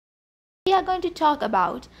are going to talk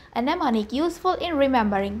about a mnemonic useful in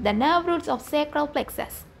remembering the nerve roots of sacral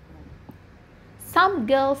plexus. Some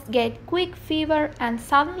girls get quick fever and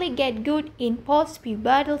suddenly get good in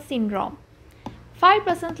postpubertal syndrome.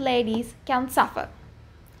 5% ladies can suffer.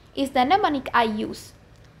 Is the mnemonic I use.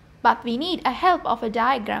 But we need a help of a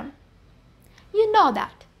diagram. You know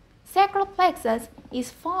that sacral plexus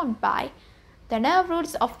is formed by the nerve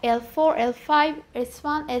roots of L4, L5,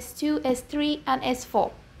 S1, S2, S3 and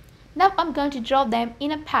S4. Now I'm going to draw them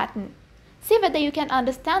in a pattern. See whether you can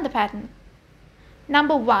understand the pattern.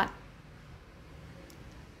 Number 1.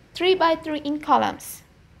 3 by 3 in columns.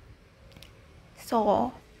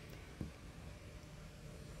 So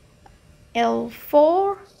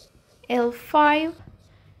L4, L5,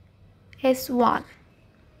 S1.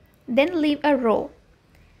 Then leave a row.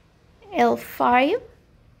 L5,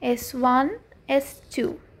 S1,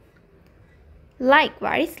 S2.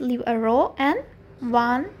 Likewise, leave a row and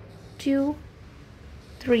 1, 2,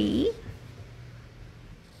 3,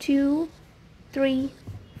 2, 3,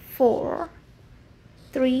 4,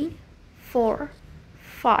 3, 4,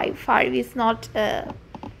 5. 5 is not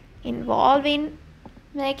involved in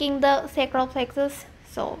making the sacral plexus,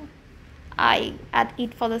 so I add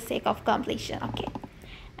it for the sake of completion. Okay,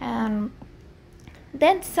 and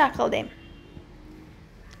then circle them.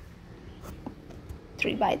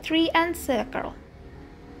 3 by 3 and circle.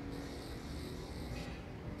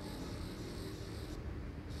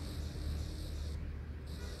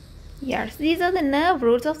 Yes, these are the nerve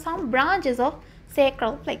roots of some branches of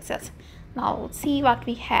sacral plexus. Now see what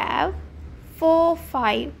we have. 4,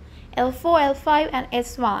 5, L4, L5 and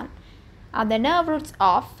S1 are the nerve roots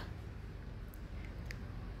of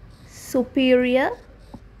superior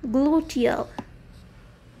gluteal,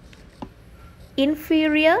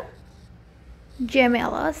 inferior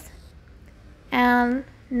gemellus and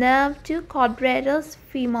nerve to quadratus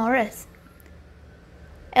femoris.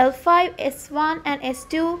 L5, S1 and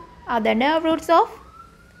S2 are the nerve roots of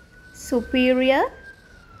superior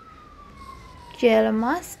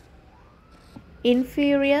gemellus,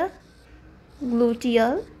 inferior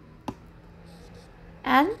gluteal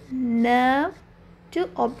and nerve to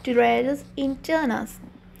obturatus internus.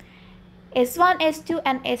 S1, S2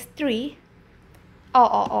 and S3.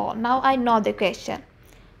 Now I know the question.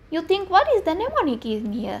 You think what is the mnemonic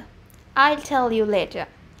in here? I'll tell you later.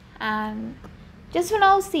 And just for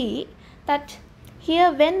now see that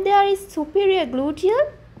here when there is superior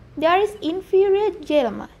gluteal, there is inferior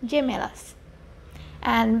gemellus.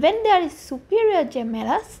 And when there is superior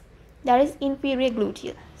gemellus, there is inferior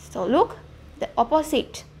gluteal. So look, the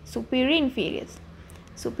opposite, superior inferior,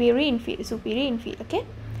 superior inferior, superior inferior. Okay,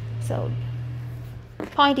 so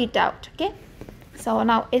point it out. Okay, so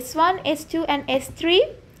now S1, S2 and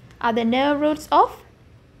S3 are the nerve roots of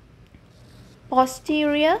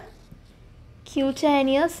posterior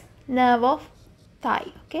cutaneous nerve of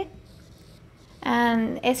thigh. Okay,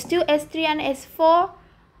 and S2, S3 and S4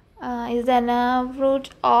 is the nerve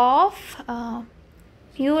root of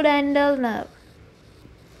pudendal nerve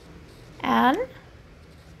and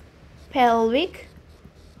pelvic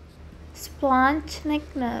splanchnic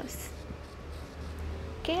nerves.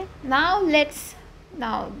 Okay, now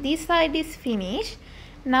this side is finished.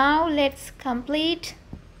 Now let's complete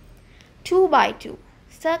 2 by 2.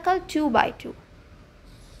 Circle 2 by 2.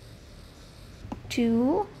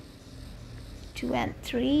 2, 2 and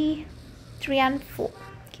 3, 3 and 4.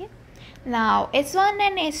 Okay. Now S1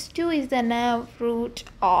 and S2 is the nerve root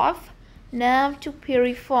of nerve to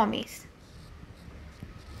piriformis.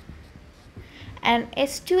 And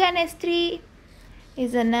S2 and S3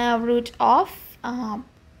 is the nerve root of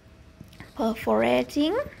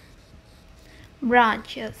perforating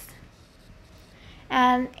branches.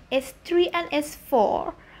 And S3 and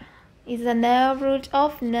S4 is the nerve root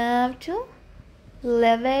of nerve to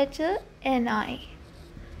levator ani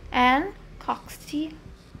and coccyx.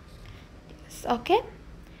 Okay,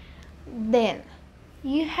 then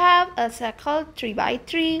you have a circle 3 by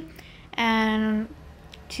 3 and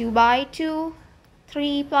 2 by 2.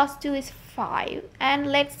 3 plus 2 is 5, and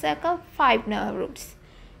let's circle 5 nerve roots.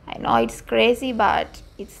 I know it's crazy, but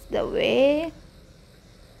it's the way.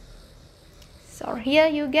 So here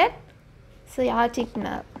you get sciatic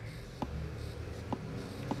nerve.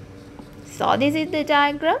 So this is the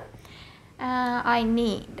diagram I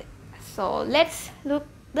need. So let's look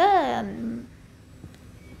the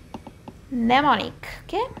mnemonic.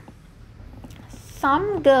 Okay,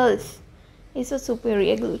 some girls is a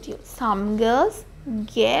superior gluteal. Some girls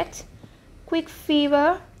get quick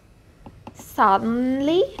fever,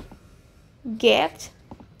 suddenly get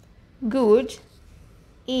good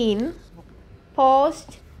in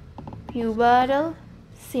post-pubertal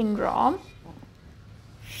syndrome.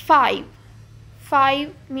 5.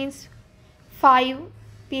 5 means 5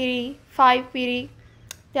 peri, 5 peri,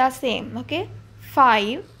 they are same, okay?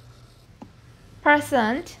 5%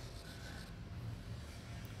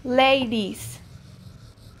 ladies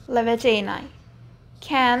levatini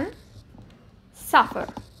can suffer.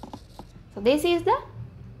 So this is the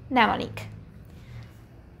mnemonic.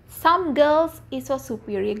 Some girls is for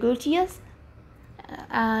superior gluteus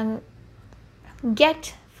and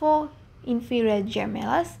get for inferior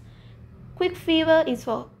gemellus. Quick fever is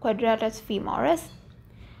for quadratus femoris.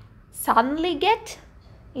 Suddenly get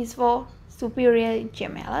is for superior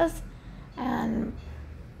gemellus, and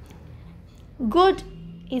good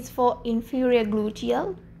is for inferior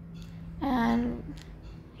gluteal, and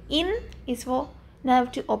in is for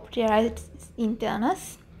nerve to obturatus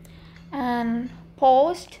internus, and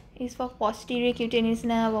post is for posterior cutaneous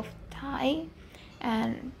nerve of thigh,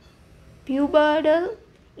 and puberdal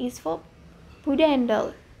is for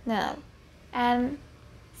pudendal nerve, and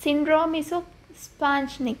syndrome is of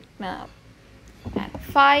spinal nerve. And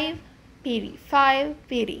 5 peri,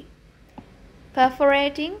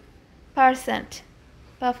 perforating percent,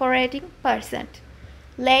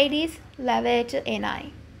 ladies levator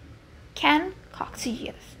ani, can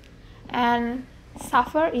coccygeus, and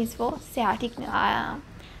suffer is for sciatic nerve.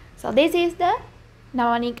 So this is the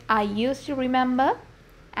mnemonic I used to remember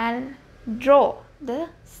and draw the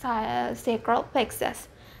sacral plexus.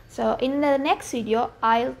 So in the next video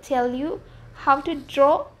I'll tell you how to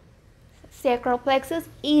draw sacral plexus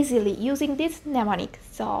easily using this mnemonic.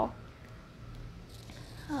 So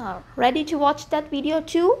ready to watch that video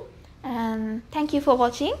too, and thank you for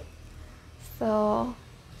watching. So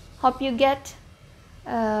hope you get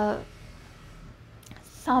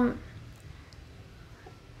some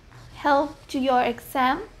help to your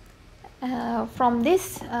exam from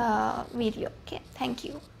this video. Okay, thank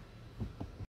you.